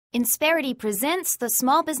Insperity presents the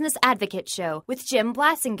Small Business Advocate Show with Jim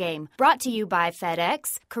Blasingame, brought to you by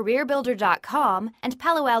FedEx, CareerBuilder.com, and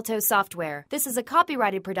Palo Alto Software. This is a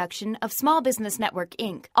copyrighted production of Small Business Network,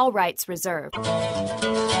 Inc., all rights reserved.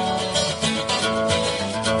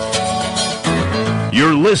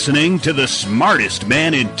 You're listening to the smartest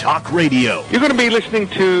man in talk radio. You're going to be listening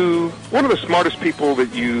to one of the smartest people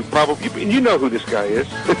that you know who this guy is.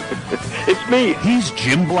 It's me. He's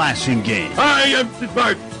Jim Blasingame. I am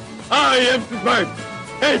smart. I am smart.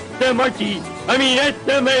 S-M-R-T. I mean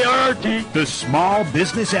S-M-A-R-T. The Small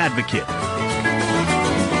Business Advocate.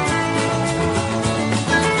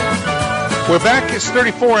 We're back. It's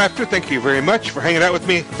 34 after. Thank you very much for hanging out with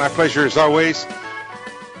me. My pleasure as always.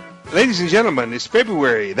 Ladies and gentlemen, it's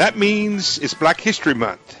February. That means it's Black History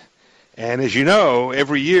Month. And as you know,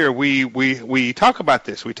 every year we talk about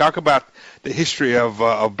this. We talk about the history of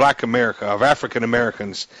Black America, of African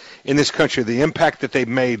Americans in this country, the impact that they've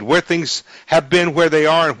made, where things have been, where they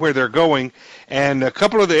are, and where they're going. And a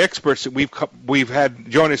couple of the experts that we've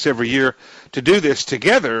had join us every year to do this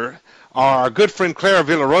together are our good friend Clara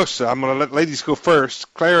Villarosa. I'm going to let ladies go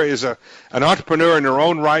first. Clara is an entrepreneur in her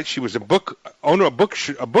own right. She was a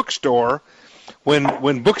bookstore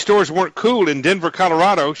when bookstores weren't cool in Denver,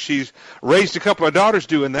 Colorado. She's raised a couple of daughters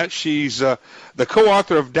doing that. She's the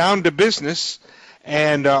co-author of Down to Business,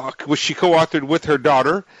 and which she co-authored with her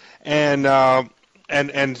daughter, and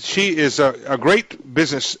she is a great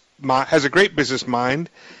business has a great business mind,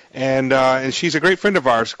 and she's a great friend of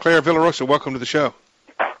ours. Clara Villarosa, welcome to the show.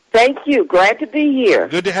 Thank you. Glad to be here.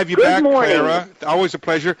 Good to have you Good back, morning. Clara. Always a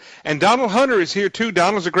pleasure. And Donald Hunter is here, too.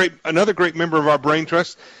 Donald's another great member of our Brain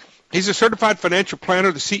Trust. He's a certified financial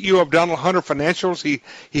planner, the CEO of Donald Hunter Financials. He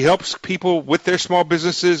helps people with their small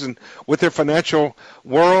businesses and with their financial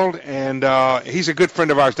world, and he's a good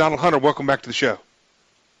friend of ours. Donald Hunter, welcome back to the show.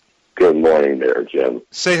 Good morning there, Jim.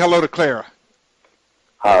 Say hello to Clara.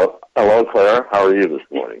 Hello, Clara. How are you this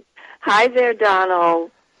morning? Hi there,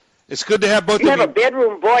 Donald. It's good to have both you of you. You have a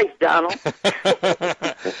bedroom voice, Donald.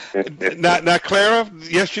 now, Clara.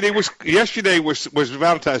 Yesterday was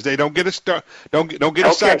Valentine's Day. Don't get us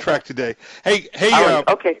sidetracked today. Hey.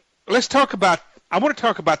 Okay. Let's talk about. I want to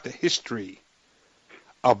talk about the history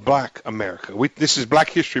of Black America. This is Black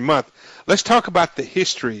History Month. Let's talk about the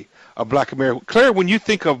history of Black America. Clara, when you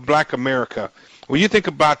think of Black America, when you think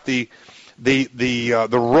about the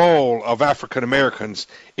role of African Americans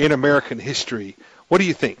in American history, what do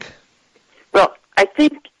you think? Well, I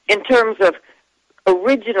think in terms of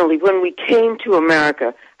originally when we came to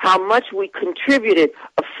America, how much we contributed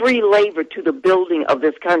of free labor to the building of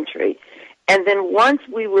this country. And then once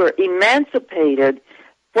we were emancipated,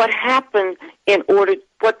 what happened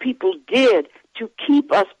what people did to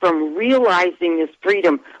keep us from realizing this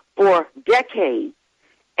freedom for decades.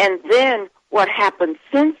 And then what happened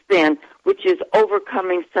since then, which is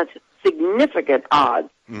overcoming such significant odds.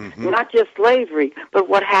 Mm-hmm. Not just slavery, but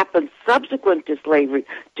what happened subsequent to slavery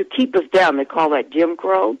to keep us down. They call that Jim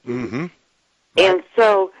Crow. Mm-hmm. And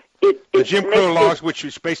so the Jim Crow laws, which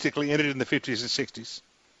was basically ended in the 50s and 60s.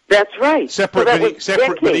 That's right.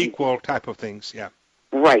 Separate but equal type of things, yeah.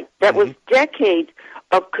 Right. That was decades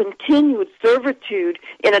of continued servitude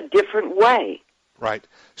in a different way. Right.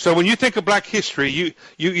 So when you think of Black history,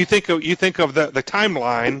 you think of the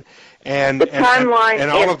timeline and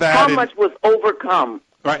all of that. How much was overcome.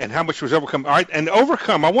 Right, and how much was overcome. All right, and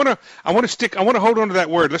overcome. I want to hold on to that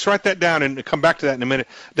word. Let's write that down and come back to that in a minute.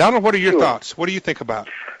 Donald, what are your thoughts? What do you think about?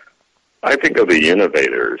 I think of the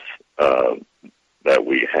innovators that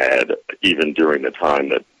we had, even during the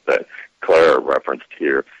time that Clara referenced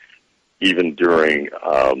here, even during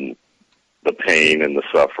the pain and the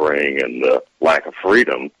suffering and the lack of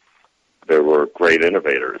freedom, there were great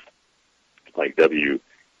innovators like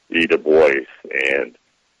W.E. Du Bois and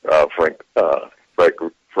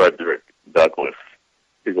Frederick Douglass,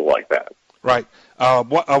 people like that. Right.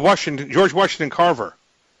 George Washington Carver.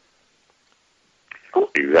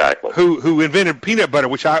 Exactly. Who invented peanut butter,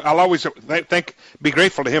 which I'll always be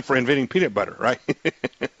grateful to him for inventing peanut butter, right?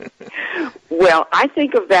 Well, I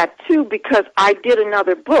think of that, too, because I did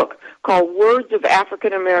another book called Words of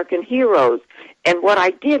African American Heroes, and what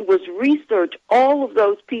I did was research all of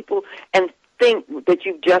those people and think that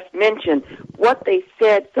you just mentioned, what they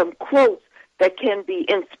said, some quotes that can be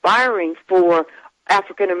inspiring for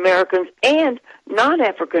African Americans and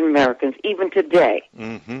non-African Americans even today.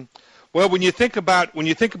 Mm-hmm. Well, when you think about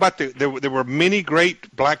there were many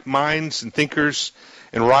great Black minds and thinkers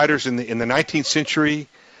and writers in the 19th century,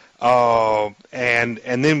 and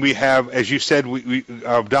then we have, as you said,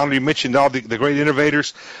 Donald, you mentioned all the great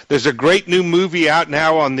innovators. There's a great new movie out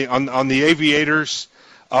now on the aviators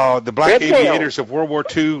The Black Red Tails. Aviators of World War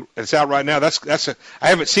II. It's out right now. I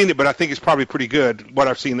haven't seen it, but I think it's probably pretty good. What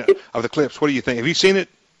I've seen of the clips. What do you think? Have you seen it?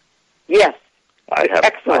 Yes. I have.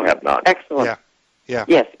 Excellent. I have not. Excellent. Yeah.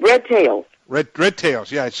 Yes, Red Tails. Red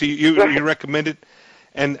Tails. Yeah. So you recommend it,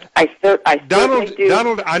 and I certainly do.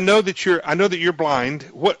 Donald, I know that you're blind.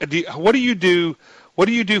 What do you do? What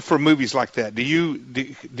do you do for movies like that?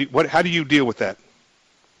 How do you deal with that?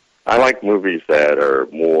 I like movies that are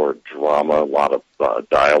more drama, a lot of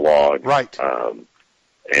dialogue. Right.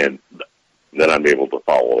 And then I'm able to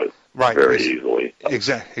follow it very easily.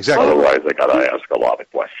 Exactly. Otherwise, I got to ask a lot of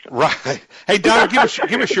questions. Right. Hey, Donald,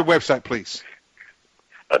 give us your website, please.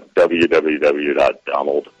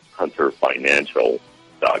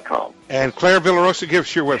 www.donaldhunterfinancial.com. And Clara Villarosa, give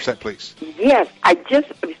us your website, please. Yes, I just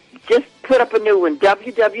put up a new one,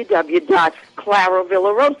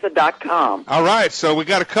 www.claravillarosa.com. All right, so we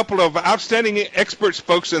got a couple of outstanding experts,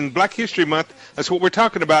 folks, in Black History Month. That's what we're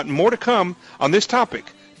talking about, and more to come on this topic.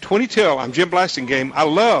 20 I'm Jim Blasingame. I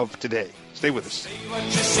love today. Stay with us. Say what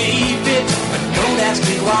you see fit, but don't ask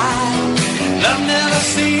me why. Love never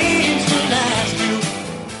seems to last you.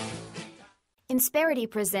 Insperity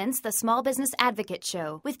presents the Small Business Advocate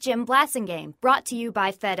Show with Jim Blasingame, brought to you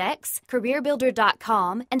by FedEx,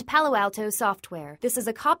 CareerBuilder.com, and Palo Alto Software. This is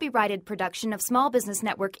a copyrighted production of Small Business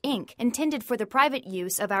Network, Inc., intended for the private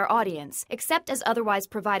use of our audience. Except as otherwise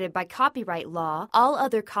provided by copyright law, all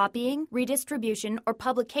other copying, redistribution, or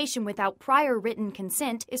publication without prior written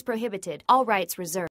consent is prohibited. All rights reserved.